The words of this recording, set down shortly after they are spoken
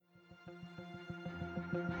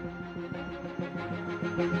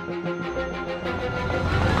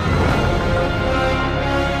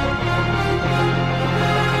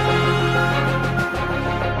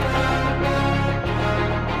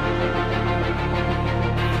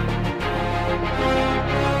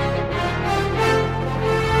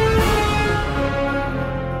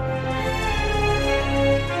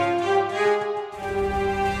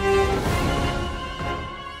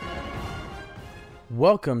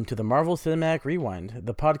Welcome to the Marvel Cinematic Rewind,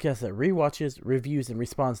 the podcast that rewatches, reviews, and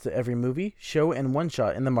responds to every movie, show, and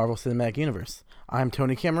one-shot in the Marvel Cinematic Universe. I'm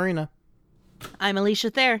Tony Camarina. I'm Alicia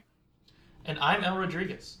Thayer. And I'm El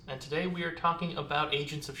Rodriguez. And today we are talking about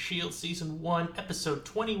Agents of S.H.I.E.L.D. Season 1, Episode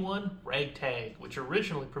 21, Ragtag, which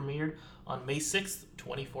originally premiered on May 6th,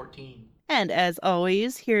 2014. And as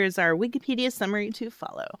always, here's our Wikipedia summary to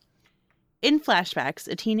follow. In flashbacks,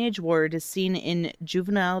 a teenage Ward is seen in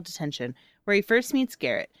juvenile detention, where he first meets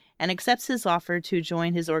Garrett and accepts his offer to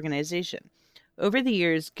join his organization. Over the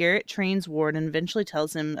years, Garrett trains Ward and eventually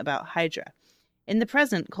tells him about Hydra. In the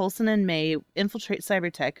present, Coulson and May infiltrate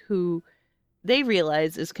Cybertech, who they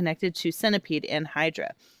realize is connected to Centipede and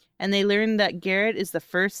Hydra. And they learn that Garrett is the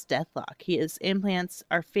first Deathlock. His implants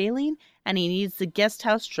are failing, and he needs the guest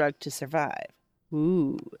house drug to survive.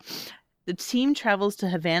 Ooh. The team travels to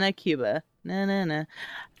Havana, Cuba,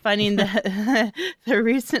 finding the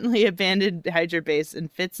recently abandoned Hydra base,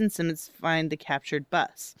 and Fitz and Simmons find the captured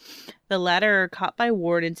bus. The latter are caught by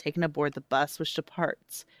Ward and taken aboard the bus, which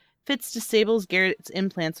departs. Fitz disables Garrett's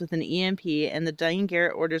implants with an EMP, and the dying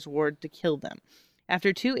Garrett orders Ward to kill them.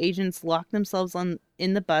 After two agents lock themselves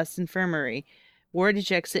in the bus infirmary, Ward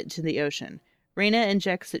ejects it into the ocean. Raina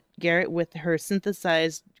injects Garrett with her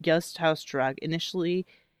synthesized guest house drug. Initially,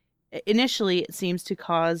 it seems to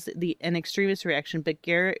cause an extremist reaction, but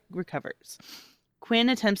Garrett recovers. Quinn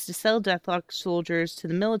attempts to sell Deathlock soldiers to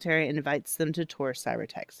the military and invites them to tour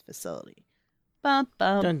Cybertech's facility. Bum,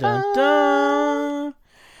 bum, Dun, dun, dun.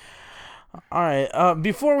 All right,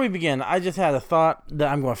 before we begin, I just had a thought that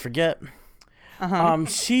I'm going to forget.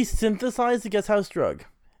 She synthesized the guest house drug.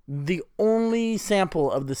 The only sample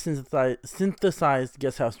of the synthesized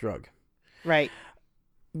guest house drug. Right.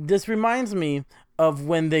 This reminds me of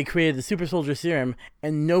when they created the super soldier serum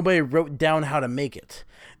and nobody wrote down how to make it.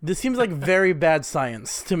 This seems like very bad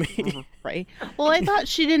science to me. Right. Well, I thought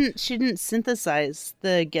she didn't synthesize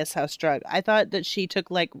the guest house drug. I thought that she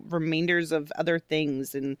took like remainders of other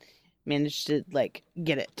things and managed to like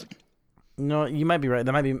get it. No, you might be right.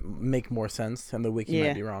 That might make more sense, and the wiki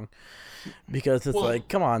might be wrong. Because it's like,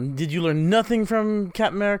 come on, did you learn nothing from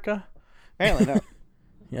Captain America? Apparently not.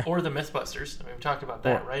 Yeah. Or the Mythbusters. I mean, we've talked about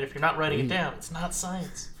that, right? If you're not writing it down, it's not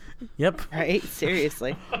science. Yep. Right?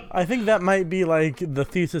 Seriously. I think that might be like the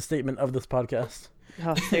thesis statement of this podcast.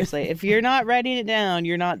 Oh, seriously. If you're not writing it down,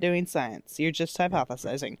 you're not doing science. You're just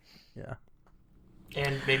hypothesizing. Yeah.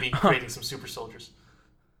 And maybe creating some super soldiers.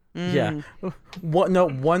 Yeah.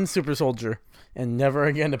 One super soldier, and never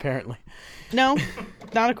again, apparently. No,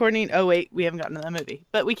 not according. Oh wait, we haven't gotten to that movie,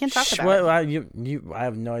 but we can talk about it. I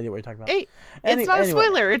have no idea what you're talking about. Hey, it's not a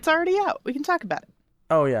spoiler. It's already out. We can talk about it.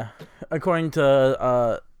 Oh yeah, according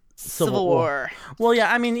to Civil War. Well,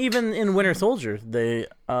 yeah. I mean, even in Winter Soldier,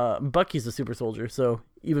 Bucky's a super soldier. So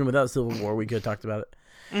even without Civil War, we could have talked about it.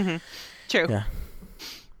 Mm-hmm. True. Yeah.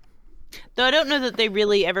 Though I don't know that they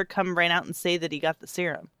really ever come right out and say that he got the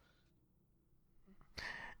serum.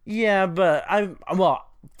 Yeah, but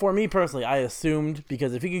for me personally, I assumed,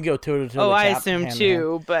 because if he could go toe to toe. Oh, I assumed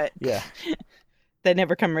too, but yeah, they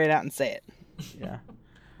never come right out and say it. Yeah.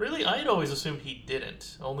 Really, I had always assumed he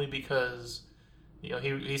didn't, only because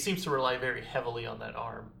he seems to rely very heavily on that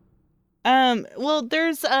arm. Well,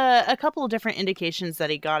 there's a couple of different indications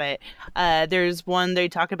that he got it. There's one they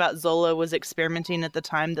talk about Zola was experimenting at the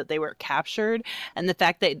time that they were captured, and the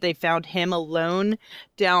fact that they found him alone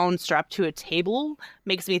down strapped to a table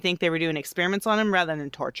makes me think they were doing experiments on him rather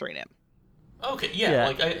than torturing him. Okay, yeah.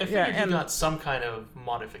 Like I figured he got some kind of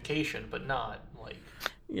modification, but not like.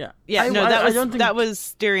 Yeah. Yeah. That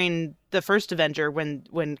was during the first Avenger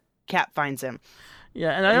when Cap finds him.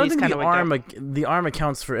 Yeah, and I don't think the arm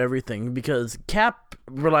accounts for everything, because Cap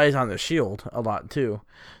relies on the shield a lot too.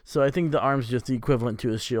 So I think the arm's just the equivalent to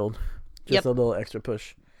his shield. Just a little extra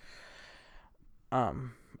push. All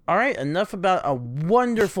right, enough about a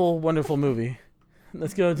wonderful, wonderful movie.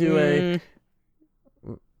 Let's go to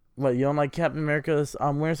What, you don't like Captain America's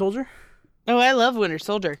Winter Soldier? Oh, I love Winter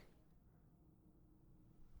Soldier.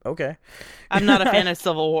 Okay. I'm not a fan of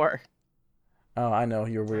Civil War. Oh, I know.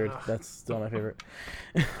 You're weird. That's still my favorite.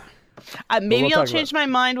 Maybe I'll change my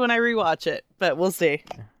mind when I rewatch it, but we'll see.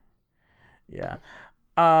 Yeah.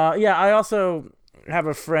 I also... have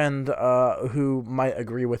a friend who might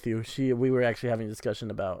agree with you. We were actually having a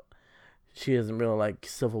discussion about she doesn't really like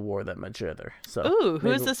Civil War that much either. So, ooh,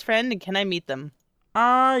 who is this friend, and can I meet them?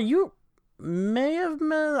 You may have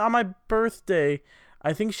met on my birthday.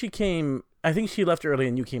 I think she left early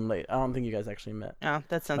and you came late. I don't think you guys actually met. Oh,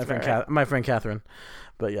 that sounds right. My friend Catherine.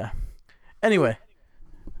 But yeah. Anyway,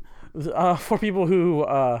 for people who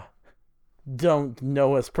don't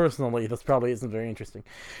know us personally, this probably isn't very interesting.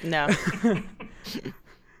 No.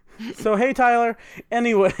 So, hey, Tyler.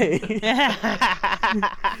 Anyway.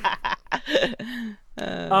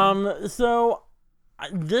 So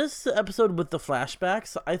this episode with the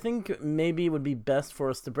flashbacks, I think maybe it would be best for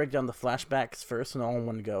us to break down the flashbacks first and all in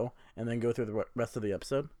one go, and then go through the rest of the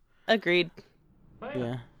episode. Agreed.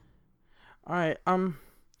 Yeah. All right.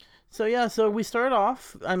 So we start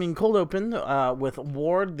off, cold open, with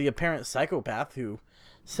Ward, the apparent psychopath who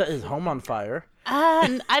set his home on fire.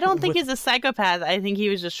 I don't think he's a psychopath. I think he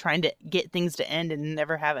was just trying to get things to end and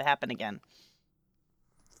never have it happen again.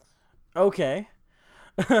 Okay.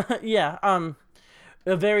 Yeah,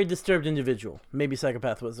 a very disturbed individual. Maybe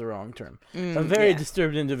psychopath was the wrong term. A very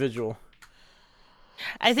disturbed individual.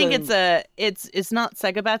 I think it's not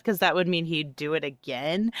psychopath, because that would mean he'd do it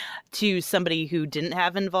again to somebody who didn't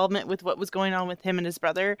have involvement with what was going on with him and his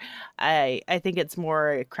brother. I think it's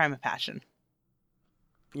more a crime of passion.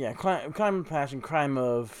 Yeah, crime of passion, crime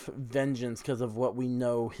of vengeance because of what we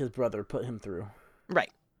know his brother put him through. Right.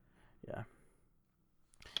 Yeah.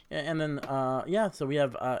 And then, so we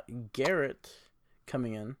have Garrett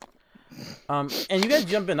coming in. And you guys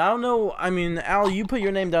jump in. I don't know, Al, you put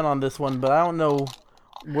your name down on this one, but I don't know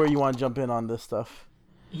where you want to jump in on this stuff.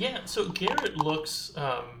 Yeah, so Garrett looks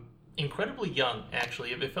incredibly young,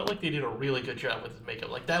 actually. It felt like they did a really good job with his makeup.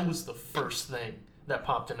 Like, that was the first thing that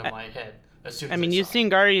popped into my head as soon as you've seen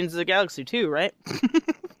Guardians of the Galaxy too, right?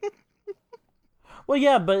 Well,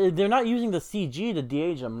 yeah, but they're not using the CG to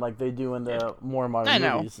de-age them like they do in the more modern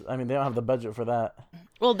movies. They don't have the budget for that.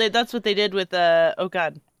 Well, that's what they did with, oh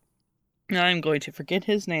god. Now I'm going to forget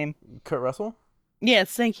his name. Kurt Russell?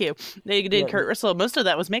 Yes, thank you. They did Kurt Russell. Most of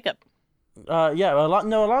that was makeup. A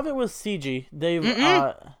lot of it was CG.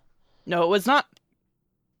 No, it was not.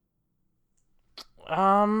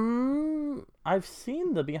 I've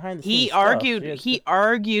seen the behind the scenes stuff. He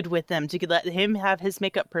argued with them to let him have his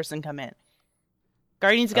makeup person come in.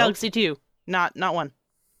 Guardians of the Galaxy 2, not 1.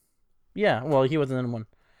 Yeah, well, he wasn't in 1.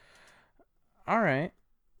 All right.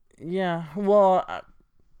 Yeah, well,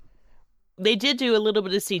 they did do a little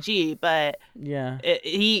bit of CG, but yeah,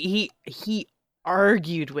 he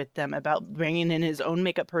argued with them about bringing in his own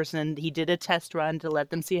makeup person. He did a test run to let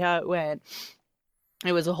them see how it went.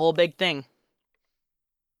 It was a whole big thing.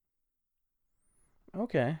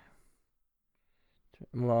 Okay.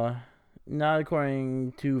 Well, not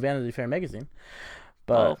according to Vanity Fair magazine.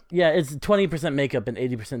 But, yeah, it's 20% makeup and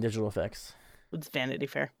 80% digital effects. It's Vanity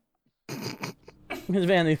Fair. It's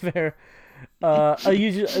Vanity Fair.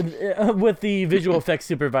 With the visual effects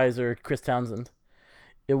supervisor, Chris Townsend.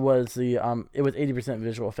 It was 80%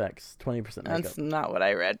 visual effects, 20% makeup. That's not what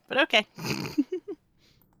I read, but okay.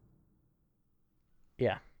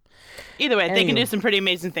 Yeah. Either way, they can do some pretty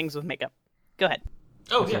amazing things with makeup. Go ahead.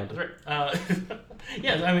 Oh, yeah, that's right.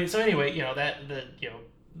 Yeah, so anyway,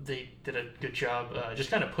 they did a good job just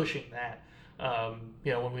kind of pushing that,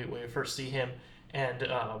 when we first see him. And,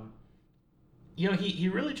 he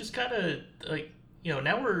really just kind of,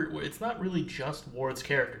 now it's not really just Ward's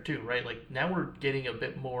character, too, right? Like, now we're getting a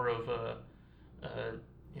bit more of of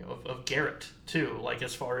Garrett, too, like,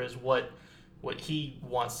 as far as what he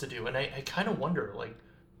wants to do. And I kind of wonder,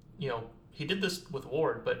 he did this with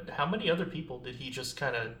Ward, but how many other people did he just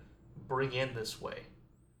kind of bring in this way?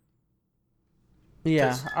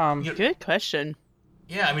 Yeah. Good question.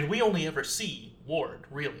 Yeah, we only ever see Ward,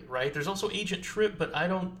 really, right? There's also Agent Trip, but I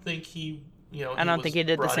don't think he, I don't think he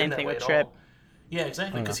did the same thing with Trip. Yeah,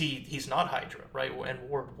 exactly, because he's not Hydra, right? And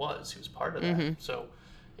Ward was. He was part of that. Mm-hmm. So,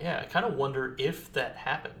 yeah, I kind of wonder if that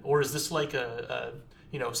happened. Or is this like a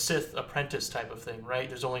Sith apprentice type of thing, right?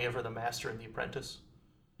 There's only ever the Master and the Apprentice.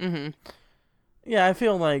 Mm-hmm. Yeah, I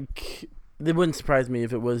feel like it wouldn't surprise me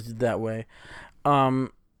if it was that way.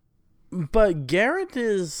 But Garrett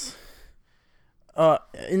is,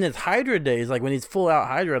 in his Hydra days, like when he's full out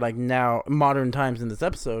Hydra, like now, modern times in this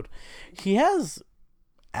episode, he has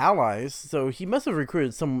allies, so he must have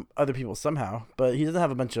recruited some other people somehow, but he doesn't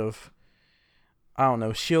have a bunch of, I don't know,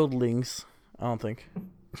 shieldlings, I don't think.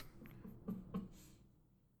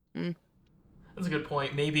 That's a good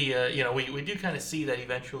point. Maybe, we do kind of see that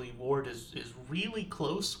eventually Ward is really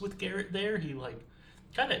close with Garrett there. He,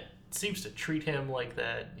 kind of seems to treat him like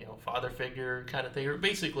that, father figure kind of thing. Or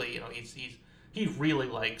basically, he's he really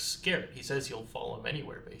likes Garrett. He says he'll follow him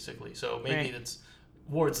anywhere, basically. So maybe Right.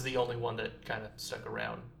 Ward's the only one that kind of stuck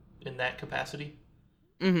around in that capacity.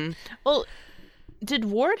 Mm-hmm. Well, did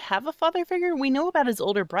Ward have a father figure? We know about his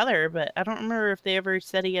older brother, but I don't remember if they ever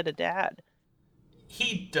said he had a dad.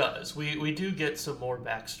 He does. We do get some more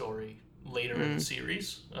backstory later in the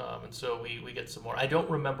series, and so we get some more. I don't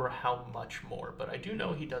remember how much more, but I do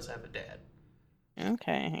know he does have a dad.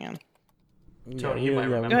 Okay, hang on. Tony, you might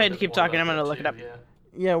remember. Go ahead, a bit keep more talking. about I'm gonna that look it too, up. Yeah.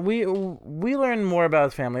 Yeah, we learn more about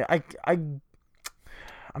his family.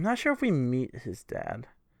 I'm not sure if we meet his dad.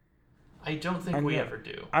 I don't think we ever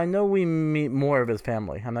do. I know we meet more of his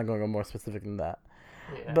family. I'm not going to go more specific than that.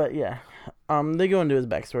 Yeah. But yeah, they go into his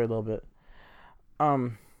backstory a little bit.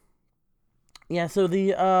 Yeah. So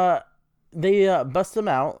they bust him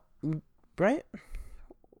out, right?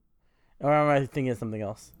 Or am I thinking of something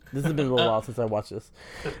else? This has been a little while since I watched this.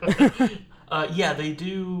 Yeah, they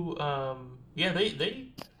do.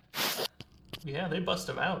 They bust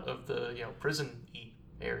him out of the prison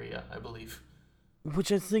area, I believe.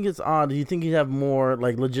 Which I think is odd. Do you think he'd have more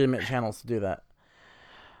like legitimate channels to do that?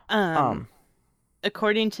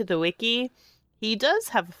 According to the wiki, he does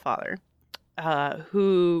have a father,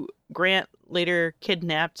 who Grant later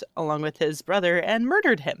kidnapped along with his brother and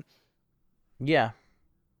murdered him. Yeah.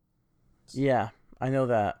 Yeah, I know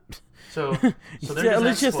that. So there's at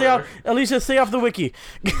least just stay off the wiki.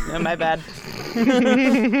 My bad.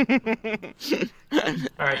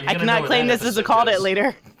 All right, I cannot claim this as a call to it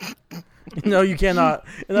later. No, you cannot.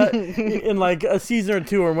 In like a season or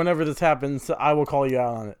two or whenever this happens, I will call you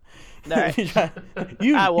out on it. All right.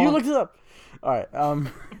 you I won't. looked it up. All right.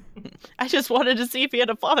 I just wanted to see if he had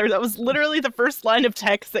a father. That was literally the first line of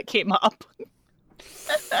text that came up.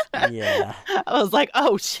 Yeah. I was like,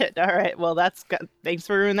 oh shit. All right. Well, thanks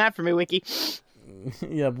for ruining that for me, Wiki.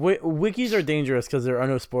 Yeah. Wikis are dangerous because there are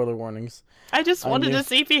no spoiler warnings. I just wanted to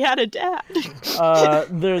see if he had a dad.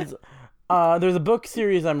 There's a book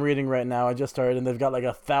series I'm reading right now. I just started, and they've got like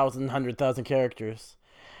 100,000 characters,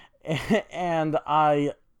 and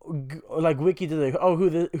I like Wiki to like, oh,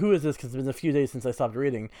 who is this? Because it's been a few days since I stopped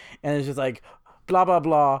reading, and it's just like blah blah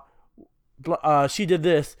blah. She did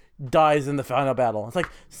this, dies in the final battle. It's like,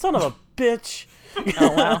 son of a bitch.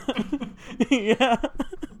 Oh wow. Yeah.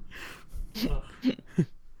 So,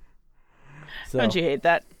 Don't you hate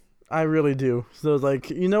that? I really do. So it's like,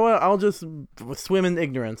 you know what? I'll just swim in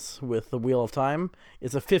ignorance with the Wheel of Time.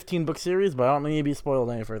 It's a 15-book series, but I don't need to be spoiled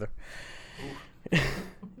any further.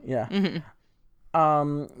 Yeah.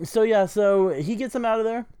 Mm-hmm. So he gets him out of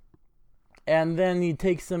there, and then he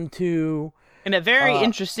takes him to... In a very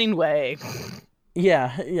interesting way.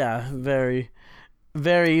 Yeah, very,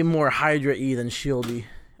 very more Hydra-y than Shield-y,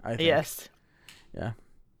 I think. Yes. Yeah.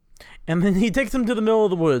 And then he takes him to the middle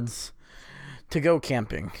of the woods to go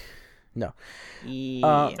camping. No.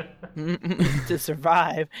 Yeah. To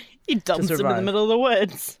survive. He dumps him in the survive. middle of the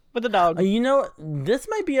woods with a dog. You know, this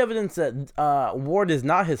might be evidence that Ward is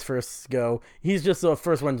not his first go. He's just the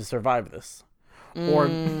first one to survive this. Or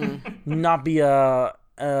not be a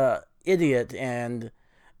idiot and,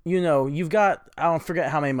 you've got, I don't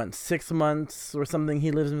forget how many months, 6 months or something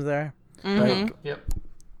he lives in there. Like, Yep.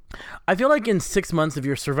 I feel like in 6 months, if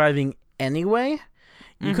you're surviving anyway,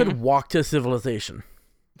 you could walk to civilization.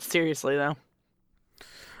 Seriously, though.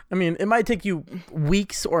 I mean, it might take you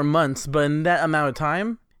weeks or months, but in that amount of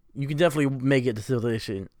time, you can definitely make it to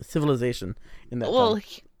civilization in that Well, time.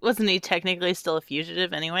 wasn't he technically still a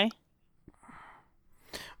fugitive anyway?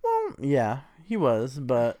 Well, yeah, he was,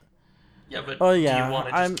 but... Yeah, but Oh, do yeah, you want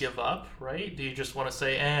to just give up, right? Do you just want to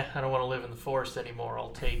say, I don't want to live in the forest anymore.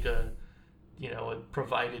 I'll take a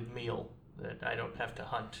provided meal that I don't have to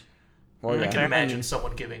hunt. Well, I yeah. can imagine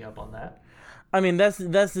someone giving up on that. I mean, that's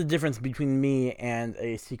the difference between me and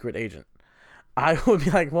a secret agent. I would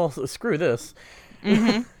be like, well, screw this.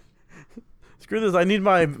 Screw this. I need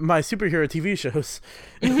my superhero TV shows.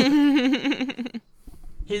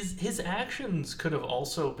 His actions could have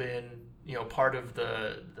also been, part of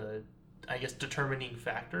the I guess determining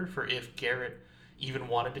factor for if Garrett even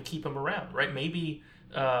wanted to keep him around, right? Maybe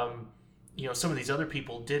some of these other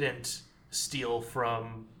people didn't steal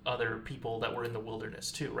from other people that were in the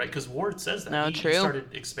wilderness too, right? Because Ward says that. No, he true.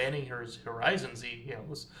 started expanding his horizons. He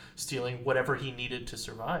was stealing whatever he needed to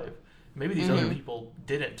survive. Maybe these other people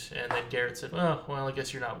didn't, and then Garrett said, well, I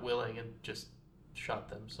guess you're not willing, and just shot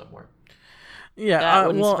them somewhere. Yeah, That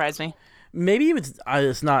wouldn't surprise me. Maybe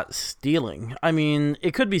it's not stealing. I mean,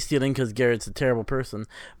 it could be stealing because Garrett's a terrible person,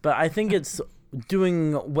 but I think it's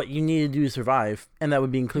doing what you need to do to survive, and that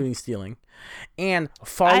would be including stealing. And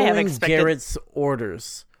following Garrett's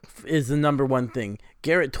orders is the number one thing.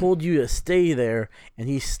 Garrett told you to stay there, and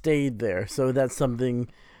he stayed there. So that's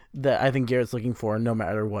something that I think Garrett's looking for, no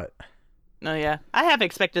matter what. Oh, yeah. I have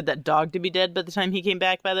expected that dog to be dead by the time he came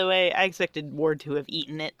back, by the way. I expected Ward to have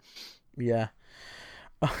eaten it. Yeah.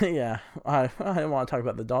 Yeah. I don't want to talk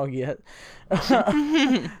about the dog yet.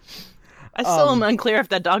 I still am unclear if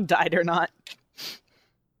that dog died or not.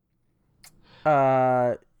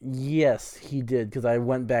 Yes, he did, because I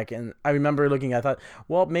went back and I remember looking, I thought,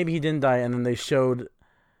 well, maybe he didn't die, and then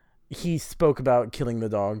he spoke about killing the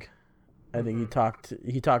dog. I think he talked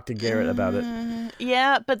to Garrett about it.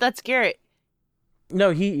 Yeah, but that's Garrett.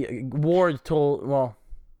 No, Ward told, well,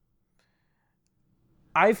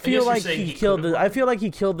 I feel like he killed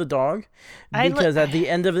the dog because at the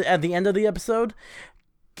end of the episode,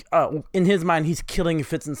 in his mind he's killing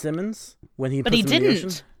Fitz and Simmons when he puts him in the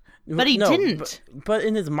ocean. But he didn't. But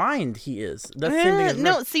in his mind he is. That's the same thing as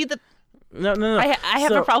no, see the No. I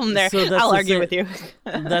have a problem there. I'll argue with you.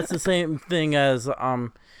 That's the same thing as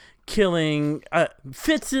killing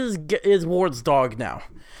Fitz is Ward's dog now.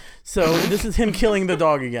 So this is him killing the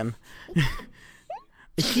dog again.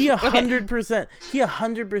 He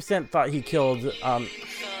 100% thought he killed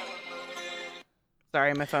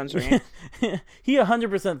Sorry, my phone's ringing. He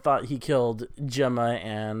 100% thought he killed Gemma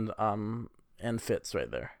and Fitz right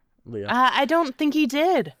there. Leah. I don't think he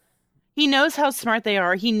did. He knows how smart they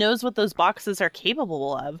are. He knows what those boxes are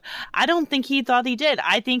capable of. I don't think he thought he did.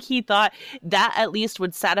 I think he thought that at least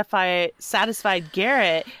would satisfy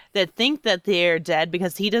Garrett that think that they're dead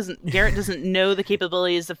because Garrett doesn't know the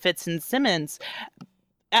capabilities of Fitz and Simmons.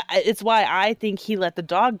 It's why I think he let the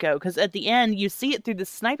dog go, because at the end you see it through the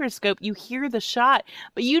sniper scope, you hear the shot,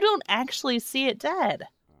 but you don't actually see it dead.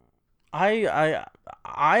 I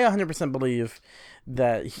 100% believe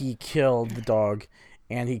that he killed the dog.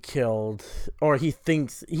 And he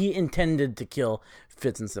intended to kill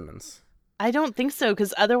Fitz and Simmons. I don't think so,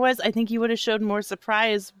 because otherwise I think he would have showed more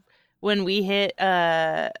surprise when we hit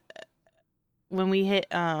crap.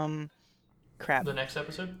 The next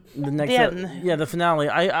episode? The finale.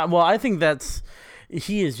 I think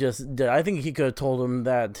he is just dead. I think he could have told him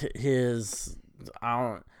that his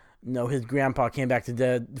grandpa came back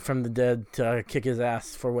from the dead to kick his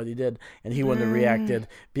ass for what he did, and he wouldn't have reacted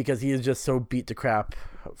because he is just so beat to crap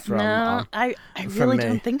from. No, I really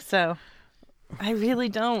don't think so. I really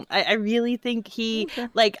don't. I really think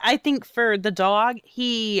I think for the dog,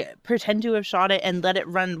 he pretended to have shot it and let it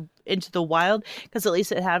run into the wild because at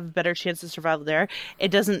least it have a better chance of survival there.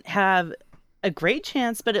 It doesn't have a great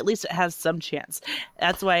chance, but at least it has some chance.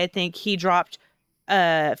 That's why I think he dropped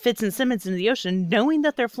Fitz and Simmons into the ocean, knowing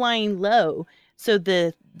that they're flying low, so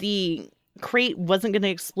the crate wasn't going to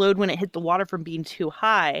explode when it hit the water from being too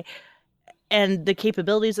high. And the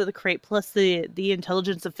capabilities of the crate plus the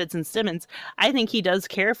intelligence of Fitz and Simmons, I think he does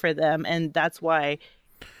care for them, and that's why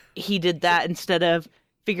he did that instead of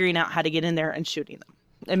figuring out how to get in there and shooting them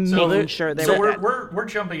and making sure they were dead. We're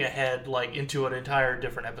jumping ahead into an entire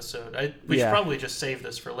different episode. We should probably just save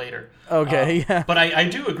this for later. Okay, yeah. But I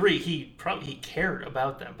do agree he cared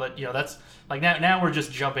about them. But that's like now we're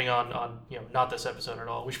just jumping on not this episode at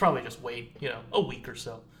all. We should probably just wait a week or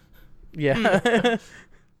so. Yeah.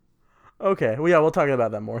 Okay. Well, yeah, we'll talk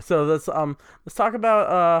about that more. So let's talk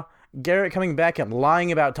about Garrett coming back and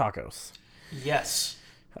lying about tacos. Yes.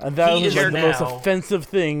 That was the most offensive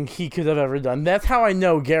thing he could have ever done. That's how I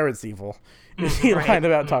know Garrett's evil. Is he lied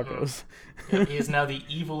about tacos? Yeah, he is now the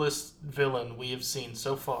evilest villain we have seen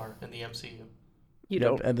so far in the MCU.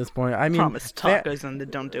 At this point, I mean, promise tacos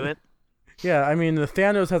and don't do it. Yeah, I mean, the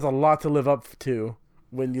Thanos has a lot to live up to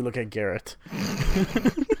when you look at Garrett.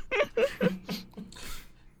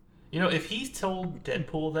 If he told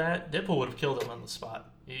Deadpool that, Deadpool would have killed him on the spot.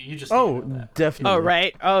 You just that. Definitely. Oh,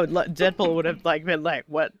 right. Oh, Deadpool would have been like,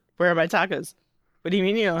 "What? Where are my tacos? What do you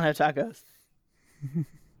mean you don't have tacos?"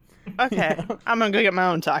 Okay, I'm gonna go get my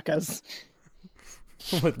own tacos.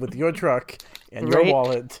 with your truck and your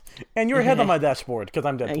wallet and your head on my dashboard because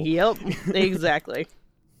I'm Deadpool. Yep, exactly.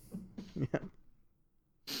 Yeah.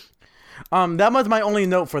 That was my only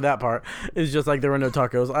note for that part. Is just like there were no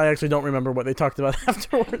tacos. I actually don't remember what they talked about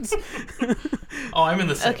afterwards. Oh, I'm in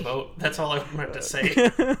the same boat. That's all I wanted to say.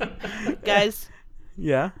 Guys.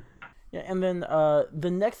 Yeah. Yeah, and then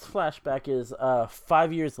the next flashback is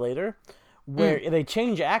 5 years later, where they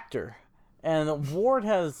change actor, and Ward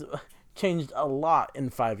has changed a lot in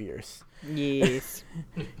 5 years. Yes.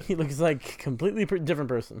 He looks like a completely different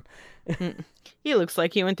person. He looks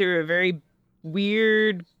like he went through a very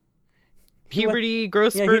weird puberty,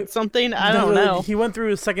 growth spurt, something. I don't know. He went through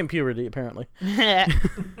his second puberty, apparently.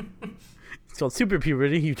 called super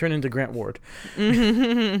puberty. You turn into Grant Ward. Well,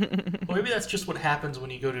 maybe that's just what happens when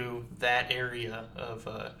you go to that area of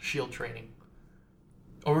SHIELD training.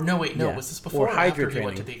 Or no, wait, no, was this before or after he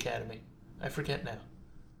went to the academy? I forget now.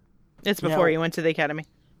 It's before he went to the academy.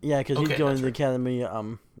 Yeah, because he's going to the academy.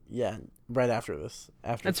 Right after this.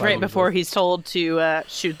 That's right before he's told to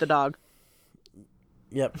shoot the dog.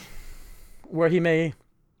 Yep. Where he may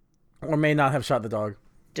or may not have shot the dog.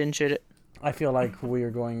 Didn't shoot it. I feel like we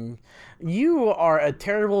are going... You are a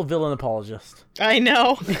terrible villain apologist. I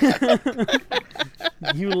know.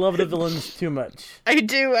 You love the villains too much. I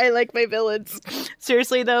do. I like my villains.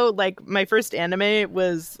 Seriously, though, like, my first anime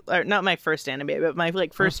was... Or not my first anime, but my,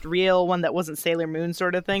 like, first real one that wasn't Sailor Moon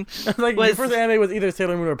sort of thing. Like, your first anime was either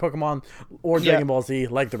Sailor Moon or Pokemon or Dragon Ball Z,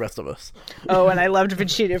 like the rest of us. Oh, and I loved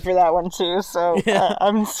Vegeta for that one, too, so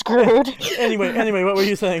I'm screwed. Anyway, what were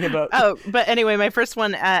you saying about... Oh, but anyway, my first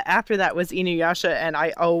one after that was Inuyasha, and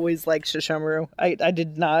I always liked Sesshomaru. I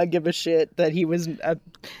did not give a shit that he was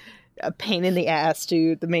a pain in the ass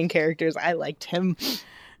to the main characters. I liked him.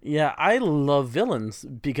 Yeah, I love villains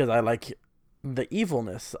because I like the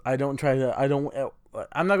evilness. I'm not going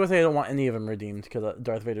to say I don't want any of them redeemed because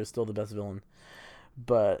Darth Vader is still the best villain.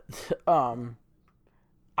 But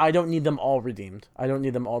I don't need them all redeemed. I don't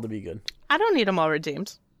need them all to be good. I don't need them all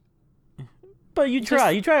redeemed. But you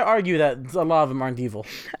try to argue that a lot of them aren't evil.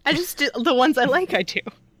 I just do, the ones I like, I do.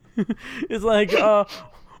 It's like,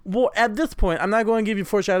 well, at this point, I'm not going to give you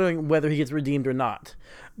foreshadowing whether he gets redeemed or not.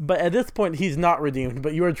 But at this point, he's not redeemed.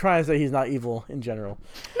 But you were trying to say he's not evil in general.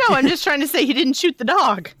 No, I'm just trying to say he didn't shoot the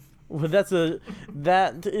dog. Well,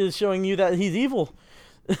 that is showing you that he's evil.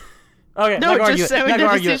 Okay, no, just so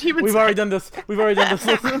We've already done this.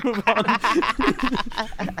 Let's move on.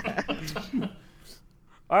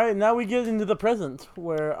 All right, now we get into the present,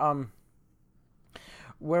 where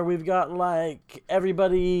we've got like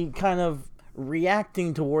everybody kind of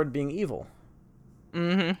reacting toward being evil.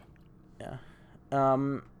 Mm-hmm. Yeah.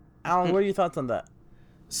 Alan, what are your thoughts on that?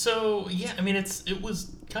 So yeah, I mean, it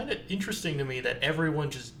was kind of interesting to me that everyone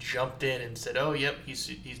just jumped in and said, "Oh, yep, he's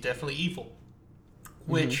definitely evil,"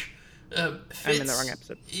 which Fitz I'm in the wrong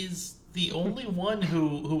episode. Is the only one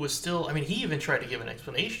who was still. I mean, he even tried to give an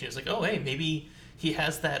explanation. He was like, "Oh, hey, maybe he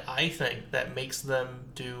has that eye thing that makes them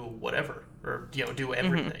do whatever, or do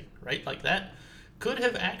everything, right? Like that could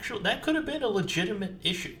have been a legitimate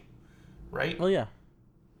issue, right?" Well, yeah.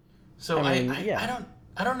 So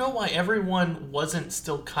I don't know why everyone wasn't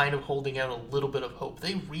still kind of holding out a little bit of hope.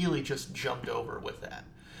 They really just jumped over with that.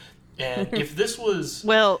 And if this was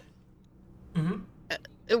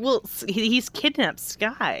he's kidnapped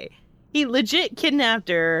Sky. He legit kidnapped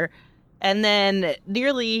her, and then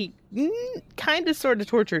nearly, kind of, sort of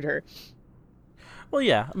tortured her. Well,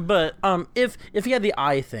 yeah, but if he had the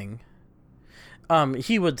eye thing,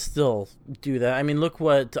 he would still do that. I mean, look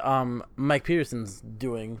what Mike Peterson's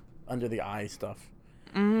doing under the eye stuff.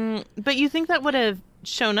 But you think that would have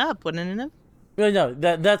shown up, wouldn't it have? No,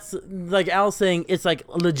 that's like Al's saying. It's like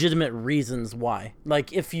legitimate reasons why.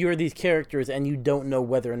 Like if you're these characters and you don't know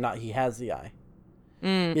whether or not he has the eye,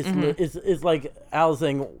 it's like Al's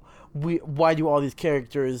saying. Why do all these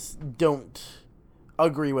characters don't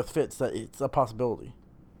agree with Fitz that it's a possibility?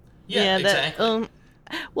 Yeah, exactly.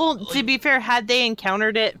 Well, to be fair, had they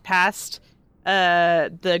encountered it past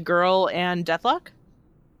the girl and Deathlock?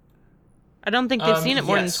 I don't think they've seen it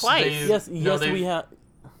more than twice. Yes, we have.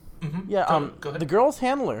 Yeah, go ahead. The girl's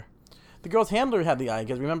handler had the eye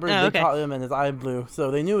because remember they caught him and his eye blew, so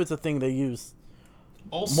they knew it's a thing they use.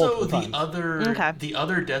 Also, the other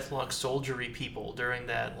Deathlock soldiery people during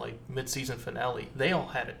that like mid-season finale, they all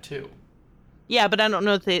had it too. Yeah, but I don't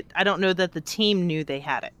know that the team knew they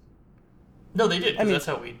had it. No, they did. That's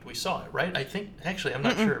how we saw it, right? I think actually, I'm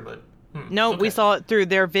not sure, but no, we saw it through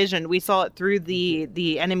their vision. We saw it through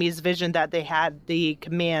the enemy's vision that they had the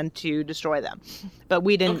command to destroy them, but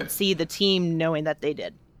we didn't see the team knowing that they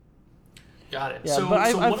did. Got it. Yeah, but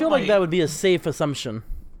I feel like that would be a safe assumption.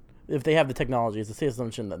 If they have the technology, it's a safe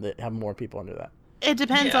assumption that they have more people under that. It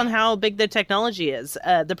depends on how big the technology is.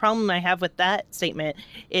 The problem I have with that statement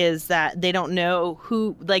is that they don't know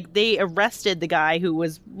who, like, they arrested the guy who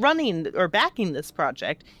was running or backing this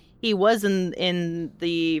project. He was in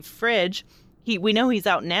the fridge. We know he's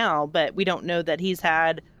out now, but we don't know that he's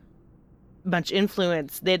had much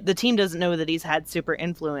influence. The team doesn't know that he's had super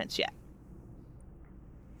influence yet.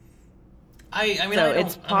 I mean,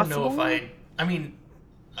 so I don't know if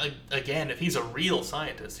again, if he's a real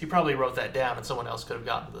scientist, he probably wrote that down and someone else could have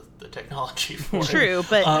gotten the technology for it. True,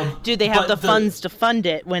 but do they have the funds to fund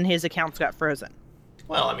it when his accounts got frozen?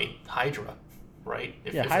 Well, I mean, Hydra, right?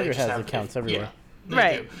 Hydra has accounts everywhere.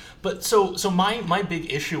 Right. do. But so my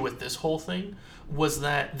big issue with this whole thing was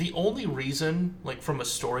that the only reason, like from a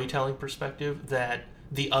storytelling perspective, that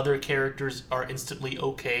the other characters are instantly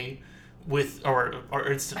okay with, or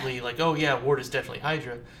are instantly like, oh yeah, Ward is definitely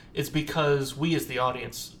Hydra, is because we as the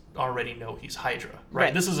audience already know he's Hydra,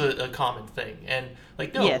 right? This is a common thing. And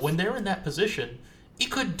like, no, when they're in that position,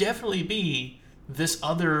 it could definitely be this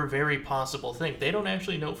other very possible thing. They don't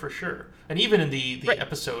actually know for sure. And even in the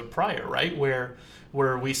episode prior, right, where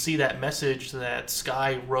we see that message that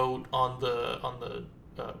Skye wrote on the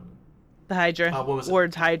Hydra. What was it?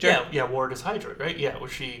 Ward's Hydra. Yeah, Ward is Hydra, right? Yeah, where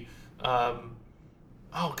she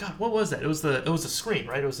oh god, what was that? It was a screen,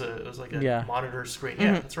 right? It was like a monitor screen.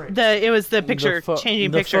 Yeah, that's right. It was the picture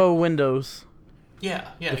changing picture. The faux windows.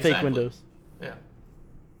 Yeah, the fake windows. Yeah.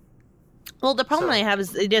 Well, the problem I have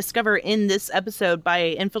is they discover in this episode by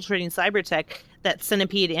infiltrating Cybertech that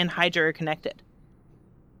Centipede and Hydra are connected.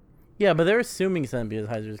 Yeah, but they're assuming Centipede and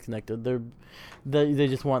Hydra is connected. They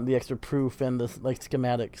just want the extra proof and the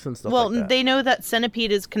schematics and stuff like that. Well, they know that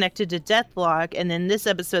Centipede is connected to Deathlock, and in this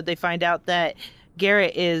episode they find out that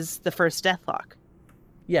Garrett is the first Deathlock.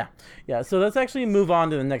 Yeah. So let's actually move on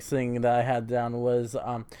to the next thing that I had down was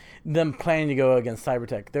them planning to go against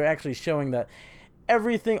Cybertech. They're actually showing that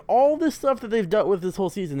everything, all this stuff that they've dealt with this whole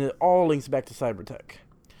season, it all links back to Cybertech.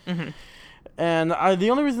 Mm-hmm. And the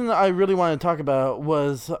only reason that I really wanted to talk about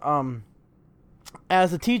was,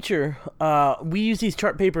 as a teacher, we use these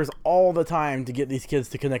chart papers all the time to get these kids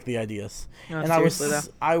to connect the ideas. Oh, and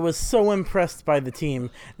I was so impressed by the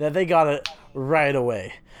team that they got it right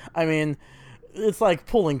away. I mean, it's like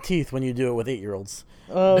pulling teeth when you do it with 8-year-olds.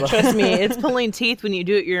 Oh, trust me, it's pulling teeth when you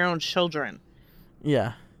do it with your own children.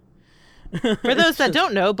 Yeah. For those that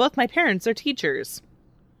don't know, both my parents are teachers.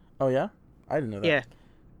 Oh, yeah? I didn't know that.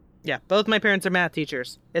 Yeah, both my parents are math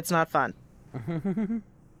teachers. It's not fun.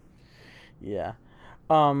 Yeah.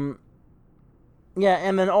 Yeah,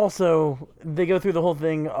 and then also, they go through the whole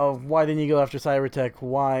thing of why didn't you go after Cybertech,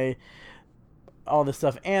 why all this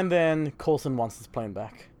stuff, and then Coulson wants his plane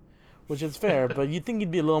back. Which is fair, but you'd think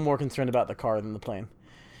he'd be a little more concerned about the car than the plane.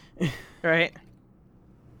 Right.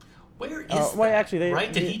 Where is that?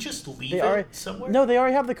 Actually, did he just leave it somewhere? No, they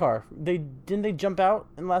already have the car. Didn't they jump out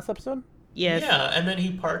in the last episode? Yes. Yeah, and then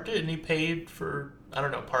he parked it and he paid for, I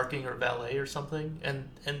don't know, parking or valet or something, and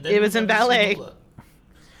then it was in valet.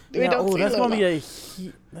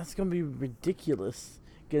 That's gonna be ridiculous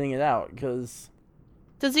getting it out because.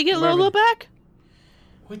 Does he get Lola back?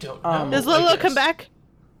 We don't know. Does Lola come back?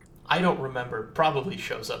 I don't remember. Probably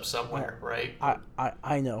shows up somewhere, right?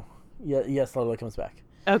 I know. Yeah, yes, Lola comes back.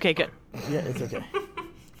 Okay, good. Yeah, it's okay.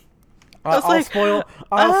 I'll spoil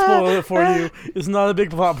it for you. It's not a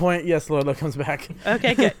big plot point. Yes, Lola comes back.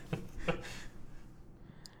 Okay, good.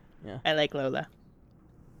 Yeah, I like Lola.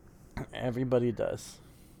 Everybody does.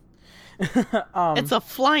 It's a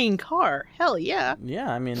flying car. Hell yeah.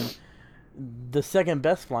 Yeah, I mean, the second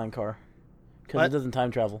best flying car because it doesn't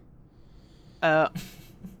time travel. What?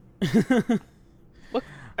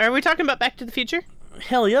 Are we talking about Back to the Future?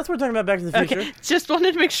 Hell yes, we're talking about Back to the Future. Okay, just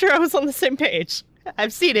wanted to make sure I was on the same page.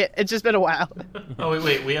 I've seen it. It's just been a while. Oh,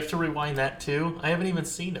 wait. We have to rewind that, too? I haven't even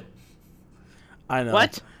seen it. I know.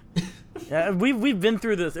 What? Yeah, we've been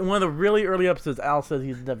through this. In one of the really early episodes, Al said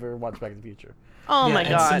he's never watched Back to the Future. Oh, my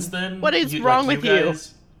God. Since then, what is wrong with you?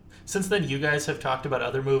 Since then, you guys have talked about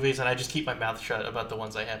other movies, and I just keep my mouth shut about the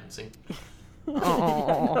ones I haven't seen.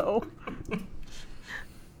 Oh.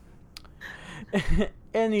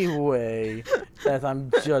 Anyway, as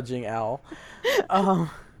I'm judging Al. I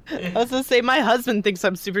was going to say, my husband thinks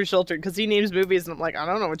I'm super sheltered because he names movies, and I'm like, I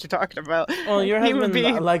don't know what you're talking about. Well, your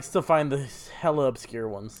husband likes to find the hella obscure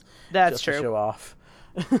ones. That's just true. To show off.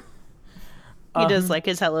 He does like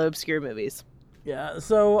his hella obscure movies. Yeah,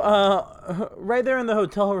 so right there in the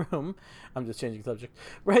hotel room, I'm just changing subject.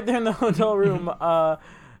 Right there in the hotel room,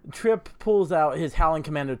 Trip pulls out his Howling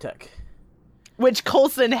Commando tech. Which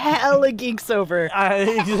Coulson hella geeks over.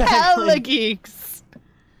 Exactly. Hella geeks.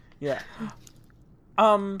 Yeah.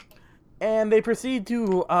 And they proceed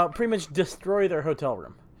to pretty much destroy their hotel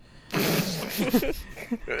room.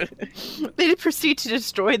 They proceed to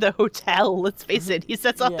destroy the hotel. Let's face it. He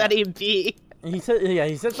sets off that EMP. He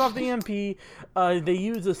sets off the EMP. They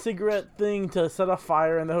use a cigarette thing to set off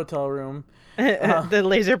fire in the hotel room. The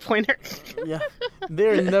laser pointer. Yeah.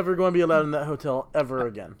 They're never going to be allowed in that hotel ever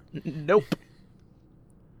again. Nope.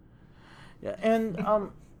 Yeah, and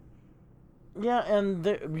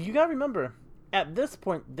you gotta remember, at this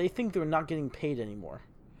point, they think they're not getting paid anymore.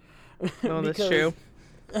 Oh, that's true.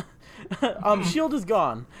 Shield is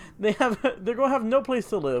gone. They're gonna have no place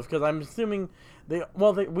to live because I'm assuming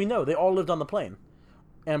we know they all lived on the plane.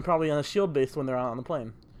 and probably on a shield base when they're out on the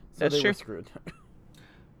plane. So That's they true. were screwed.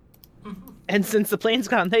 And since the plane's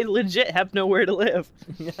gone, they legit have nowhere to live.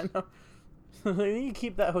 Yeah, I know. They need to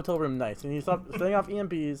keep that hotel room nice. And you stop setting off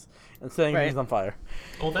EMPs and setting things on fire.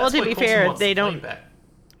 Well, that's to why be Coulson fair, wants they the plane don't. back,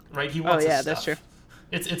 right? He wants. Oh yeah, his that's stuff. true.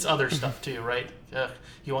 It's other stuff too, right?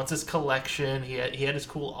 He wants his collection. He had his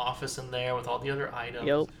cool office in there with all the other items.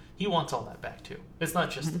 Yep. He wants all that back too. It's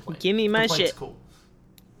not just the plane. Give me my the plane's shit. Cool.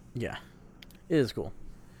 Yeah, it is cool.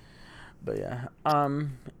 But yeah,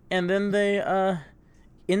 and then they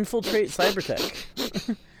infiltrate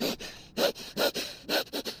Cybertech.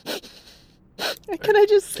 Can I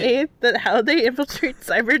just say that how they infiltrate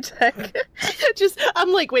Cybertech?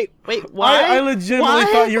 I'm like, wait, why? I legitimately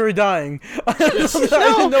thought you were dying. I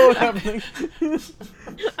didn't know what happening.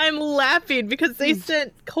 I'm laughing because they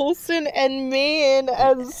sent Coulson and Mayan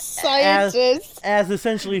as scientists. As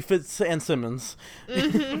essentially Fitz and Simmons.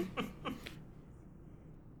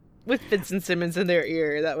 With Fitz and Simmons in their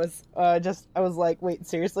ear. That was I was like, wait,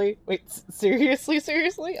 seriously?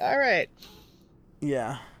 Seriously? All right.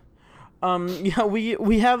 Yeah. Yeah,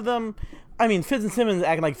 we have them. I mean, Fitz and Simmons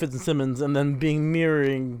acting like Fitz and Simmons, and then being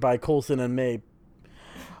mirroring by Coulson and May.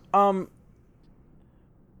 A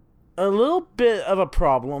little bit of a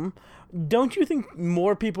problem. Don't you think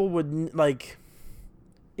more people would, like,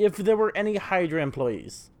 if there were any Hydra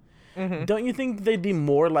employees, don't you think they'd be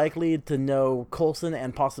more likely to know Coulson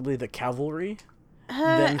and possibly the cavalry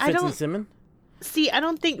than Fitz and Simmons? See, I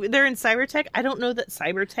don't think they're in Cybertech. I don't know that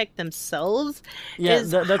Cybertech themselves is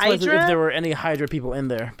that's why Hydra. if there were any Hydra people in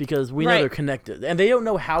there, because we know they're connected, and they don't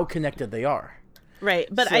know how connected they are. Right,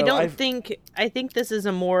 but So I think this is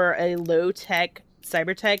a low-tech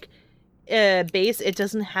Cybertech base. It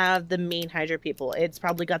doesn't have the main Hydra people. It's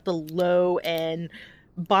probably got the low-end,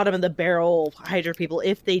 bottom-of-the-barrel Hydra people,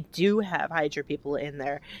 if they do have Hydra people in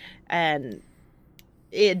there. And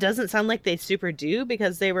it doesn't sound like they super do,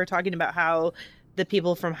 because they were talking about how the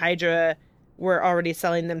people from Hydra were already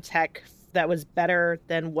selling them tech that was better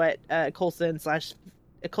than what Coulson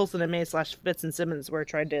and May / Fitz and Simmons were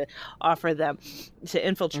trying to offer them to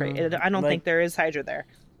infiltrate. I don't think there is Hydra there.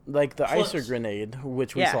 Like the ICER grenade,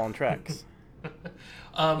 which we saw in tracks.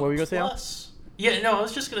 What were you going to say? Yeah, no, I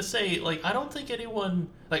was just going to say, like, I don't think anyone,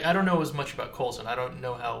 like, I don't know as much about Coulson. I don't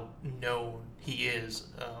know how known he is.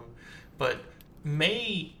 But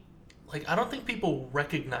May, like, I don't think people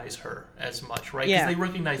recognize her as much, right? Because they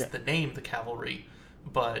recognize the name, the Cavalry,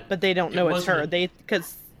 but they don't know it's her.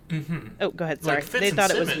 Oh, go ahead. Sorry, like they thought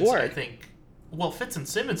Simmons, it was Ward. I think. Well, Fitz and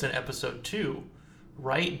Simmons in episode 2,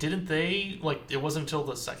 right? Didn't they, like, it wasn't until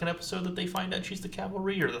the second episode that they find out she's the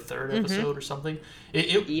Cavalry, or the third episode or something?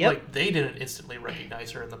 Like, they didn't instantly recognize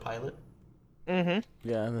her in the pilot. Mm-hmm.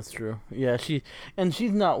 Yeah, that's true. Yeah, she's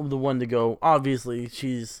not the one to go. Obviously,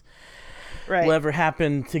 she's right. Whatever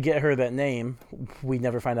happened to get her that name, we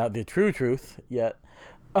never find out the true truth yet.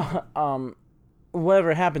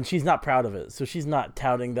 Whatever happened, she's not proud of it, so she's not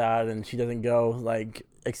touting that, and she doesn't go like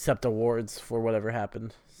accept awards for whatever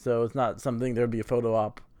happened. So it's not something there'd be a photo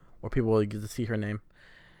op where people will get to see her name.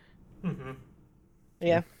 Mm-hmm.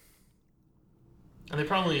 Yeah. And they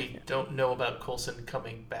probably don't know about Coulson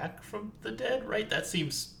coming back from the dead, right? That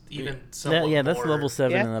seems even somewhat Yeah, that's more... level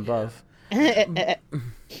 7 and above.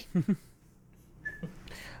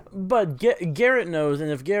 But Garrett knows,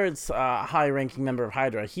 and if Garrett's a high-ranking member of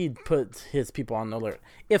Hydra, he'd put his people on alert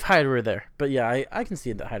if Hydra were there. But yeah, I can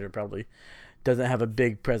see that Hydra probably doesn't have a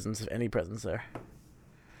big presence, if any presence there.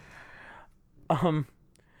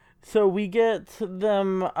 So we get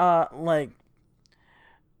them,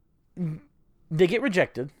 they get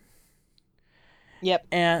rejected. Yep.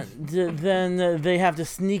 And then they have to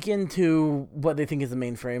sneak into what they think is the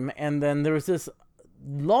mainframe, and then there was this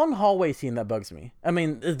long hallway scene that bugs me. I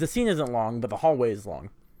mean, the scene isn't long, but the hallway is long.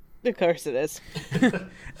 Of course it is.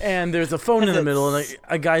 And there's a phone in the middle, and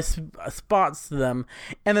a guy spots them.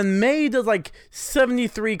 And then May does like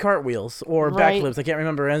 73 cartwheels or backflips. I can't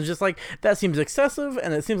remember. And it's just like, that seems excessive,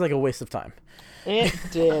 and it seems like a waste of time. It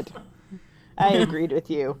did. I agreed with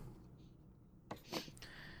you.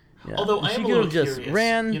 Yeah. Although I am a little curious.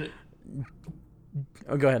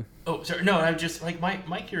 Oh, go ahead. Oh, sorry. No, I'm just like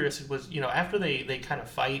my curiosity was, after they kind of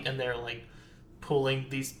fight and they're like pulling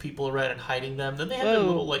these people around and hiding them, then they have their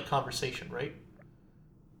little like conversation, right?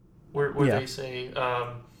 Where they say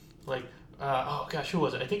oh gosh, who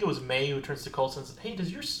was it? I think it was May who turns to Coulson and says, "Hey,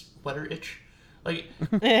 does your sweater itch?" Like,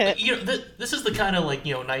 this is the kind of like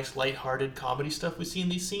nice lighthearted comedy stuff we see in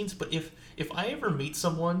these scenes. But if I ever meet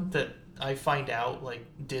someone that I find out like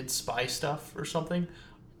did spy stuff or something,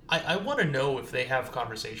 I want to know if they have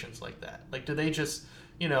conversations like that. Like, do they just,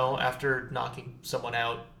 after knocking someone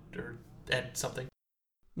out or something,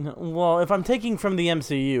 No, well, if I'm taking from the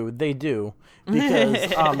MCU, they do, because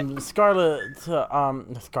Scarlet.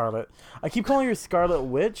 I keep calling her Scarlet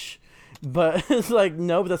Witch, but it's like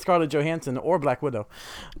no, but that's Scarlett Johansson or Black Widow.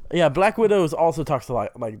 Yeah, Black Widow also talks a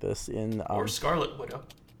lot like this in or Scarlet Widow.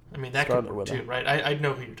 I mean that Scarlet could work Widow. too, right? I'd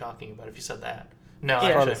know who you're talking about if you said that. No,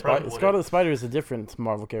 Scarlet, actually, Scarlet Spider is a different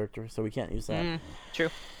Marvel character, so we can't use that. True.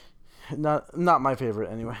 Not my favorite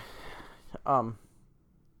anyway.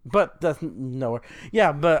 But that's nowhere.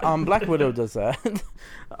 Yeah, but Black Widow does that.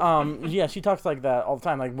 Yeah, she talks like that all the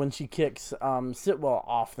time. Like when she kicks Sitwell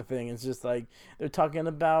off the thing, it's just like they're talking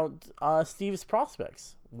about Steve's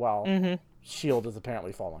prospects while Shield is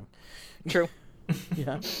apparently falling. True.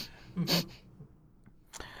 Yeah.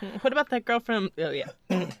 What about that girl from? Oh yeah.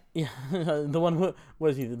 Yeah, the one who what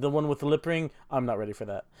is he? The one with the lip ring. I'm not ready for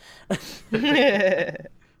that.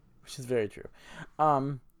 Which is very true.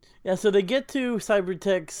 Yeah, so they get to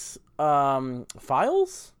Cybertech's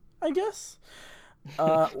files, I guess.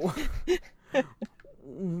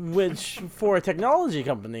 Which, for a technology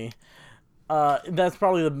company, that's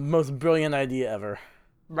probably the most brilliant idea ever.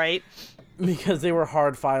 Right. Because they were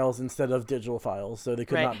hard files instead of digital files, so they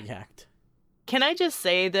could not be hacked. Can I just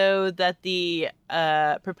say, though, that the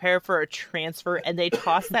prepare for a transfer and they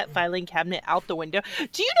toss that filing cabinet out the window.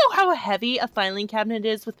 Do you know how heavy a filing cabinet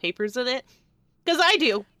is with papers in it? Because I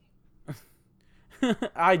do.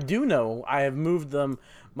 I do know. I have moved them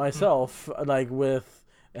myself, like with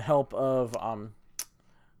the help of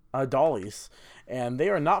dollies, and they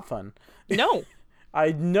are not fun. No.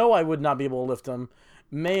 I know I would not be able to lift them.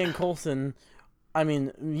 May and Coulson, I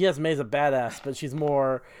mean, yes, May's a badass, but she's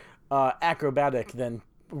more acrobatic than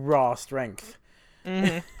raw strength.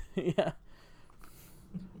 Yeah.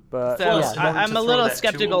 But so yeah, I'm a little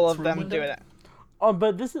skeptical of them doing it. Oh,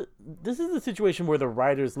 but this is the situation where the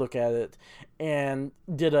writers look at it and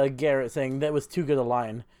did a Garrett saying that was too good a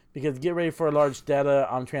line because get ready for a large data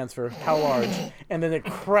transfer. How large? And then it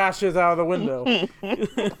crashes out of the window.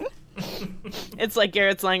 It's like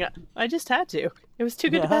Garrett's lying. I just had to. It was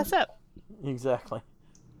too good to pass up. Exactly.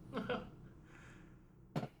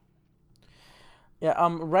 Yeah.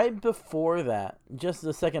 Right before that, just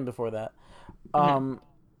a second before that,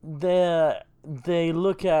 they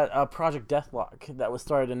look at Project Deathlock that was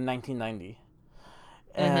started in 1990,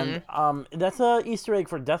 and that's a Easter egg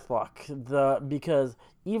for Deathlock. Because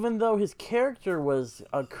even though his character was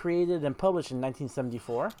created and published in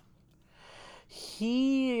 1974,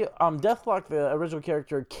 Deathlock, the original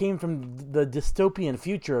character, came from the dystopian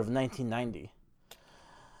future of 1990.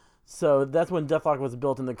 So that's when Deathlock was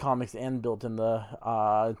built in the comics and built in the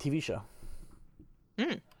TV show.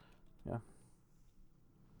 Yeah.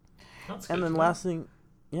 And then last thing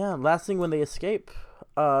when they escape,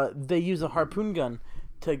 they use a harpoon gun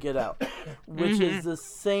to get out, which is the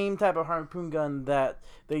same type of harpoon gun that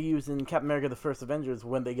they use in Captain America: The First Avengers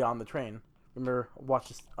when they get on the train. Remember,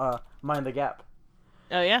 Mind the Gap.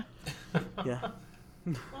 Oh yeah. Yeah.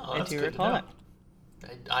 Oh, I do recall it.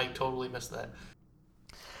 I totally missed that.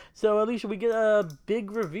 So Alicia, we get a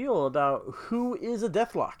big reveal about who is a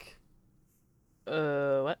Deathlock.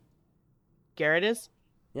 What? Garrett is?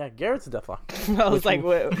 Yeah, Garrett's a Deathlock. I was like,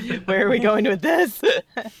 where are we going with this?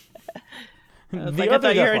 I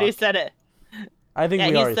thought you already said it. I think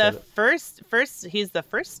we already said it. He's the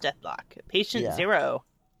first Deathlock. Patient Zero.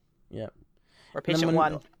 Yeah. Or Patient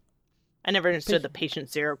 1. I never understood the Patient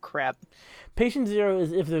Zero crap. Patient Zero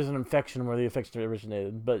is if there's an infection where the infection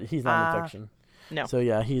originated, but he's not an infection. No. So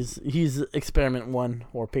yeah, he's Experiment 1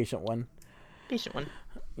 or Patient 1. Patient 1.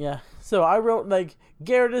 Yeah. So I wrote like,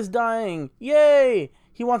 Garrett is dying. Yay!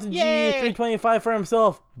 He wants a G325 for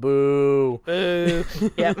himself. Boo. Boo.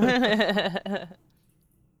 Yep.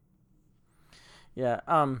 Yeah.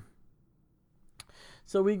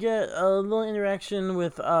 So we get a little interaction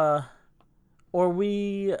with I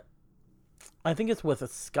think it's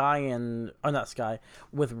with Skye and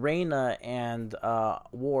with Raina and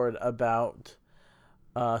Ward about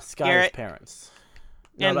Skye's parents.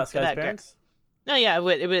 About Skye's parents? No, yeah,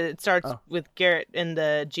 it starts with Garrett in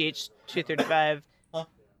the GH235.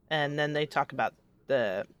 And then they talk about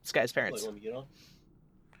the Skye's parents.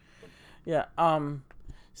 Yeah.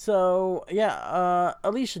 So yeah.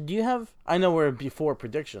 Alicia, do you have? I know we're before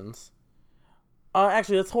predictions.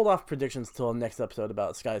 Actually, let's hold off predictions till next episode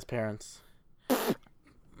about Skye's parents.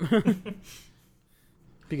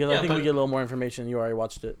 Because I think we get a little more information. You already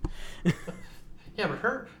watched it. Yeah, but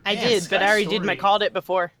her. I did, but I already called it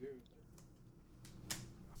before.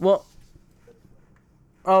 Well.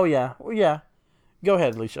 Oh yeah. Go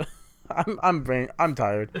ahead, Alicia. I'm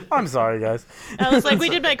tired. I'm sorry, guys. I was like,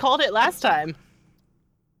 I called it last time.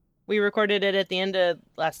 We recorded it at the end of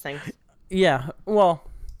last thing. Yeah. Well,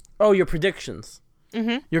 Oh, your predictions.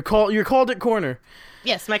 Mm-hmm. Your called it corner.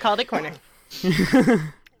 Yes, my called it corner.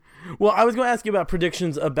 Well, I was going to ask you about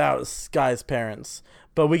predictions about Sky's parents,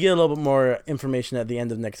 but we get a little bit more information at the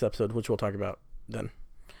end of the next episode, which we'll talk about then.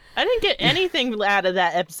 I didn't get anything out of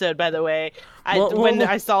that episode, by the way. When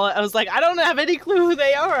I saw it, I was like, I don't have any clue who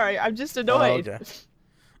they are. I'm just annoyed.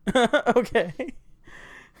 Oh, okay. Okay.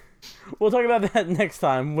 We'll talk about that next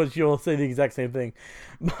time, which you'll say the exact same thing.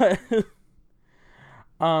 But,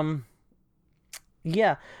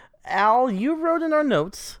 yeah. Al, you wrote in our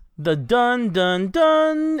notes the dun dun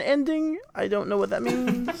dun ending. I don't know what that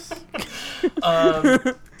means.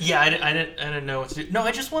 Yeah, I didn't know what to do. No,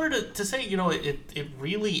 I just wanted to say, it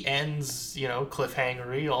really ends,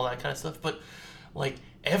 cliffhangery, all that kind of stuff. But like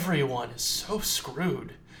everyone is so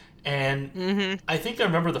screwed. And I think I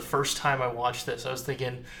remember the first time I watched this, I was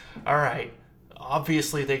thinking, all right,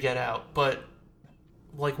 obviously they get out, but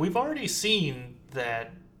like we've already seen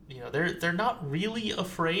that, they're not really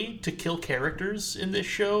afraid to kill characters in this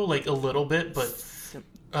show, like a little bit, but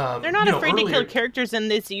they're not afraid to kill characters in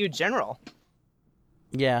this EU general.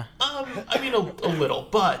 Yeah. I mean a little,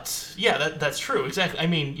 but yeah, that's true. Exactly. I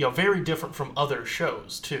mean, very different from other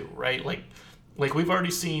shows too, right? Like we've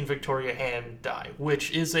already seen Victoria Hand die,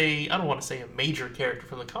 which is I don't want to say a major character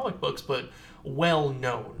from the comic books, but well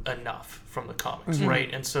known enough from the comics,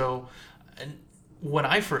 right? And so, when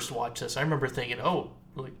I first watched this, I remember thinking, oh,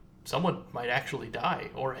 like someone might actually die,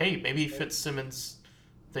 or hey, maybe Fitzsimmons,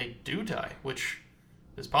 they do die, which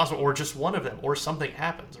is possible, or just one of them, or something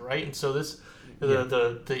happens, right? And so this,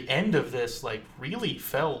 the end of this, like really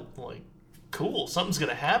felt like cool. Something's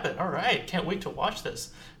gonna happen. All right, can't wait to watch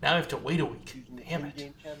this. Now I have to wait a week. Damn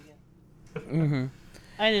it.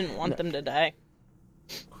 I didn't want them to die.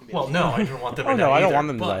 Well, no, I didn't want them to die. No, I don't either, want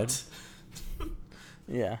them to but... die.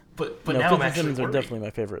 Yeah. But now I'm actually Fitzsimmons are worried. definitely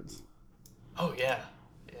my favorites. Oh yeah.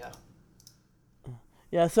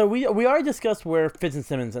 Yeah, so we already discussed where Fitz and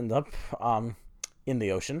Simmons end up, in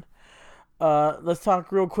the ocean. Let's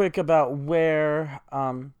talk real quick about where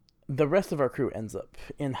the rest of our crew ends up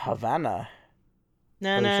in Havana.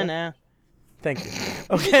 No. Thank you.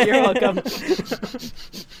 Okay, you're welcome.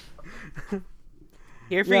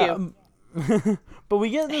 Here for you. But we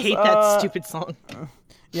get this. I hate that stupid song.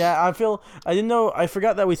 Yeah, I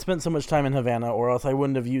forgot that we spent so much time in Havana, or else I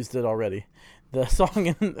wouldn't have used it already. The song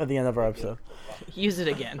at the end of our episode. Use it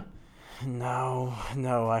again. No,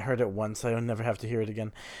 I heard it once. I don't never have to hear it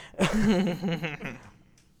again. Yeah,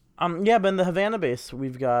 but in the Havana base,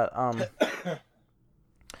 we've got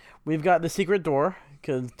the secret door,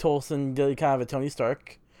 because Tolson did kind of a Tony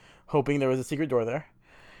Stark, hoping there was a secret door there.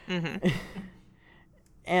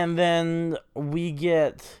 And then we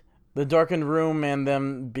get the darkened room and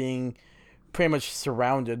them being pretty much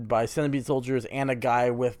surrounded by Centipede soldiers and a guy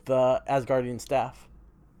with the Asgardian staff.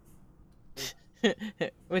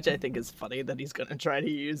 Which I think is funny that he's going to try to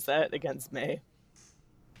use that against May.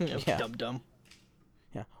 Yeah. Dumb.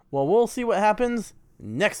 Yeah. Well, we'll see what happens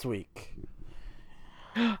next week.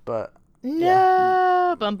 But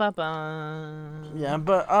no, bum bum bum. Yeah,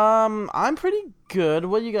 but I'm pretty good.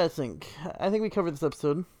 What do you guys think? I think we covered this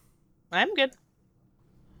episode. I'm good.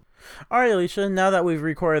 All right, Alicia. Now that we've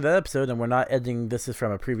recorded that episode and we're not editing this is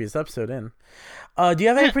from a previous episode in, do you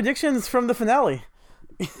have any predictions from the finale?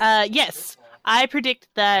 Yes. I predict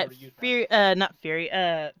that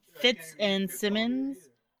Fitz and Simmons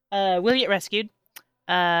will get rescued.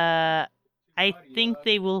 I think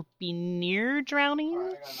they will be near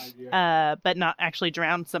drowning, but not actually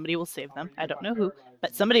drown. Somebody will save them. I don't know who,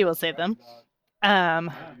 but somebody will save them.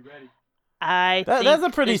 That's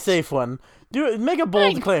a pretty safe one. Make a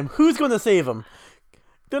bold claim. Who's going to save them?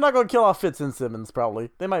 They're not going to kill off Fitz and Simmons, probably.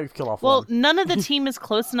 They might kill off one. Well, none of the team is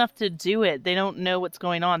close enough to do it. They don't know what's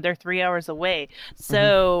going on. They're 3 hours away.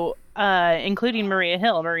 So, including Maria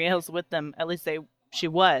Hill. Maria Hill's with them. At least she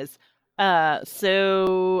was.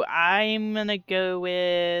 So I'm going to go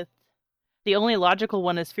with... The only logical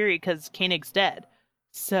one is Fury, because Koenig's dead.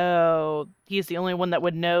 So he's the only one that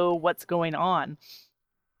would know what's going on.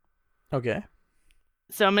 Okay.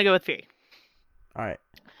 So I'm going to go with Fury. All right.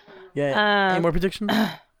 Yeah. Any more predictions?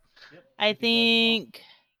 I think.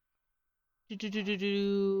 Let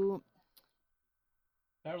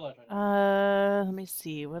me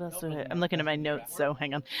see. What else? I'm looking at my notes, so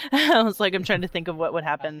hang on. I was like, I'm trying to think of what would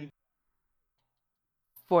happen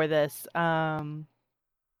for this. I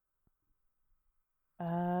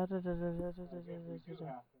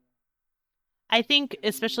think,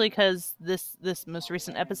 especially because this most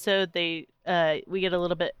recent episode, we get a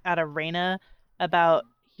little bit out of Reyna about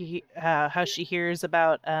how she hears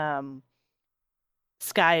about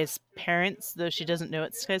Skye's parents, though she doesn't know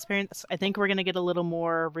it's Skye's parents. I think we're going to get a little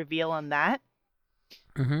more reveal on that.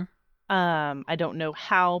 Mm-hmm. I don't know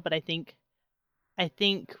how, but I think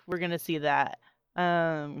we're going to see that.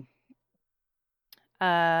 I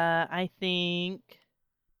think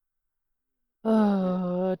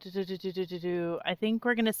I think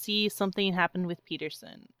we're going to see something happen with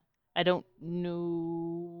Peterson. I don't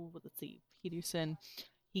know. Let's see. Peterson.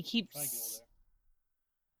 He keeps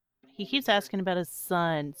asking about his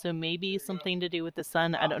son, so maybe something to do with the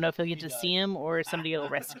son. I don't know if he'll get to see him or somebody will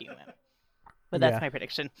rescue him. But that's my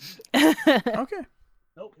prediction. Okay.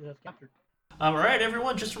 Nope, that's captured. All right,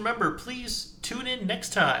 everyone, just remember, please tune in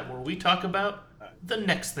next time where we talk about the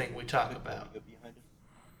next thing we talk about.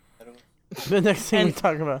 The next thing we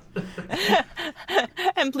talk about.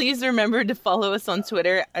 And please remember to follow us on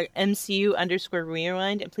Twitter at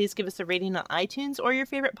MCU_Rewind. And please give us a rating on iTunes or your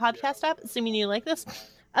favorite podcast app, assuming you like this.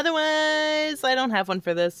 Otherwise, I don't have one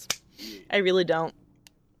for this. I really don't.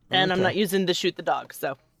 And I'm not using the shoot the dog,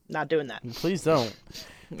 so not doing that. Please don't.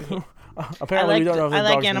 Apparently, we don't know if the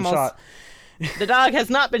dog's been shot. The dog has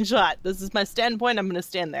not been shot. This is my standpoint. I'm going to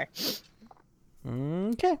stand there.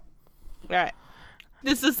 Okay. All right.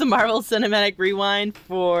 This is the Marvel Cinematic Rewind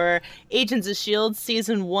for Agents of S.H.I.E.L.D.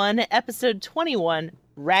 Season 1, Episode 21,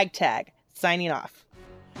 Ragtag. Signing off.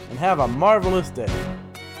 And have a marvelous day.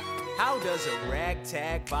 How does a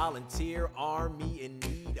ragtag volunteer army in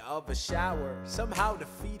need of a shower somehow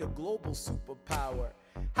defeat a global superpower?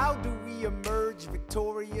 How do we emerge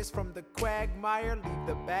victorious from the quagmire? Leave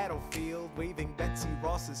the battlefield waving Betsy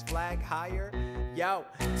Ross's flag higher? Yo,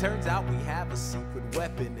 turns out we have a secret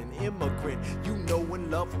weapon, an immigrant you know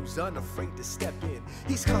and love who's unafraid to step in.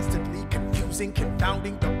 He's constantly confusing,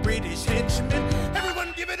 confounding the British henchmen.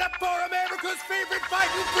 Everyone give it up for America's favorite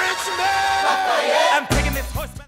fighting Frenchman! I'm taking this horseman.